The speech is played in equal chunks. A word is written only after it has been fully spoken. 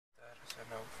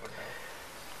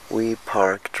We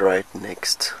parked right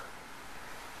next,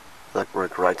 like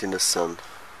right in the sun,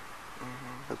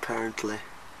 apparently,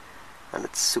 and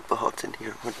it's super hot in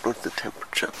here. What's the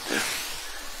temperature up there?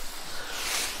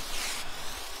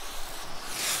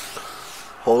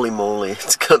 Holy moly,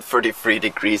 it's got 33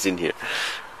 degrees in here.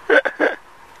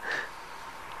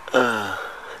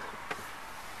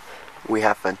 We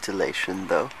have ventilation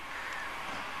though,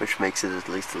 which makes it at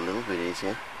least a little bit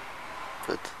easier,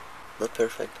 but not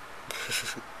perfect.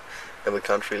 And we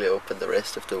can't really open the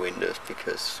rest of the windows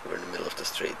because we're in the middle of the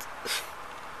street.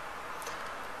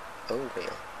 Oh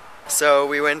well. So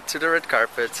we went to the red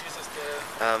carpet.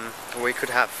 We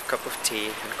could have a cup of tea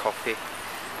and coffee,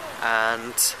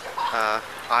 and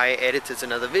I edited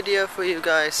another video for you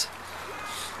guys,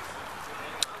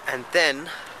 and then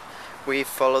we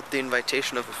followed the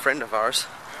invitation of a friend of ours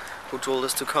who told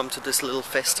us to come to this little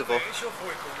festival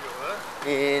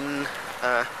in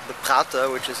the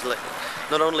Prater, which is like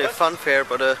not only a fun fair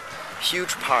but a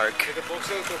huge park,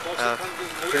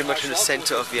 pretty much in the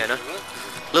center of Vienna.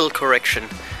 Little correction,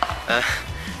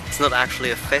 it's not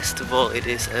actually a festival, it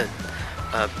is a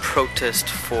protest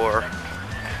for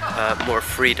more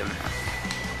freedom.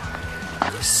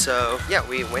 So yeah,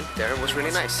 we went there, it was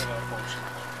really nice.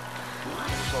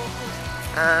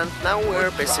 And now we're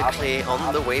basically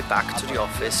on the way back to the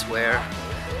office, where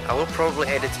I will probably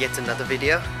edit yet another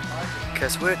video,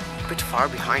 because we're a bit far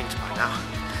behind by now.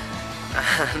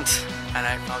 And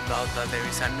I found out that there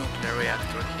is a nuclear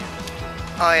reactor here.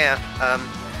 Oh yeah,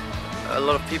 a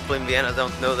lot of people in Vienna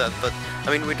don't know that, but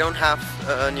I mean, we don't have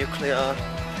nuclear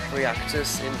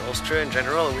reactors in Austria in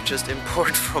general, we just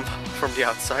import from the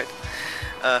outside.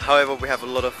 However, we have a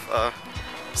lot of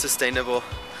sustainable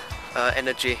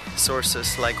energy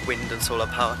sources like wind and solar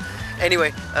power.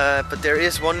 Anyway, but there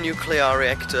is one nuclear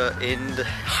reactor in the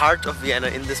heart of Vienna,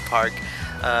 in this park,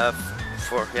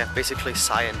 for basically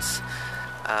science,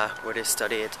 where they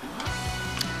study it.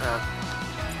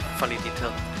 Funny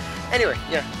detail. Anyway,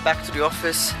 yeah, back to the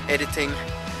office, editing,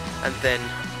 and then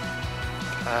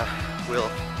we'll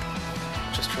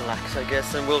just relax, I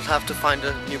guess, and we'll have to find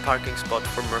a new parking spot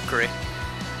for Mercury,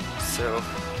 so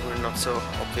we're not so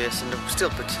obvious, and still,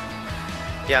 but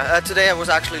yeah, today I was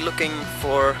actually looking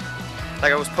for,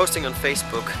 like, I was posting on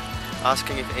Facebook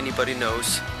asking if anybody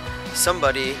knows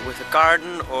somebody with a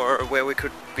garden or where we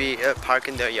could be park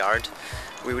in their yard.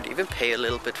 We would even pay a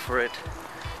little bit for it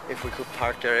if we could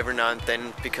park there every now and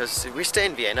then, because we stay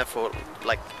in Vienna for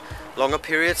like longer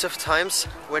periods of times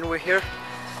when we're here,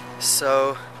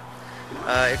 so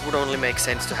it would only make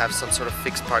sense to have some sort of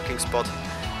fixed parking spot,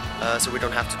 so we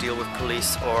don't have to deal with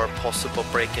police or possible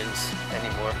break-ins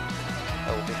anymore.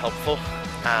 That would be helpful,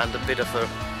 and a bit of a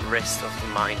rest of the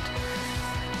mind.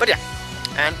 But yeah,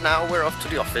 and now we're off to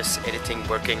the office, editing,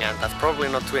 working, and that's probably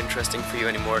not too interesting for you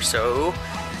anymore, so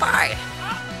bye!